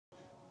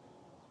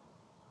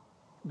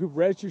group of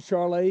registered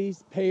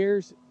Charolais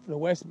pairs from the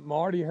West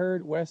Marty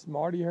herd.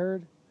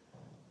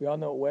 We all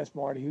know West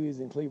Marty, who is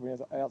in Cleveland,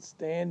 has an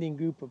outstanding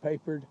group of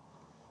papered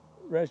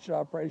registered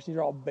operations. These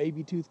are all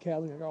baby tooth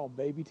cattle. They're all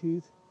baby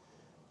tooth.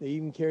 They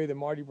even carry the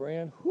Marty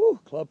brand.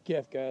 Whew, Club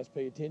Calf guys,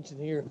 pay attention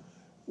here.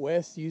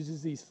 West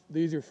uses these.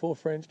 These are full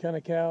French kind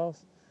of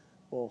cows.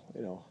 Well,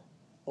 you know,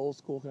 old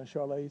school kind of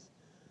Charolais.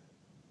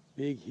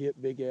 Big hip,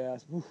 big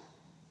ass. Whew.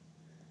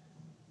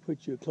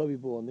 Put you a clubby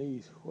bull on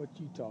these. What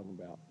you talking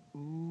about?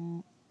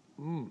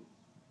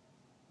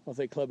 I'll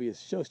say clubby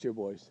is show steer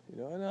boys.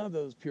 You know, and I know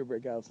those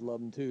purebred guys love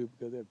them too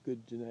because they have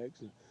good genetics.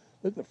 And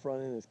look at the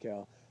front end of this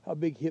cow. How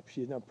big hip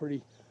she is. Now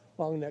pretty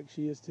long neck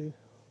she is too.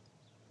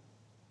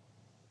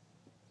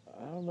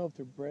 I don't know if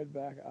they're bred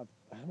back.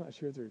 I'm not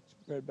sure if they're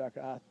bred back.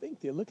 I think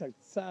they look like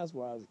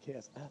size-wise a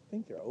cast. I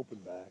think they're open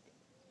back.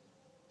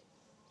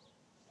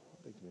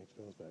 I think they make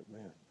spells back,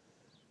 man.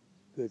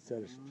 Good set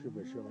of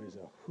purebred Charolais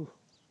though.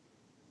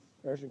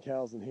 There's some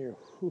cows in here.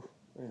 Whew,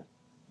 man.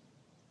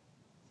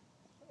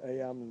 Hey,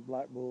 I'm in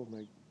black bulls,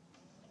 make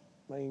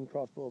lane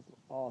cross bulls,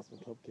 awesome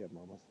club calf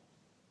mamas.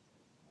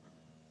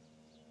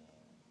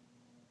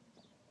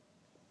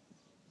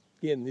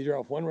 Again, these are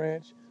off one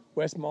ranch,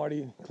 West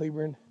Marty,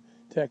 Cleveland,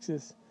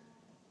 Texas.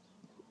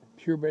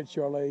 Purebred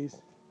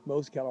Charolais.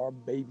 Most cattle are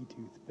baby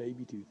tooth,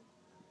 baby tooth.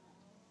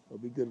 They'll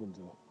be good ones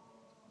though.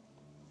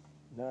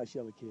 Nice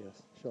yellow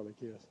calves, Charolais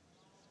calves.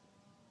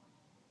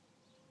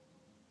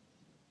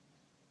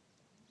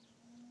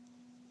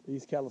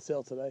 These cattle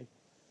sell today.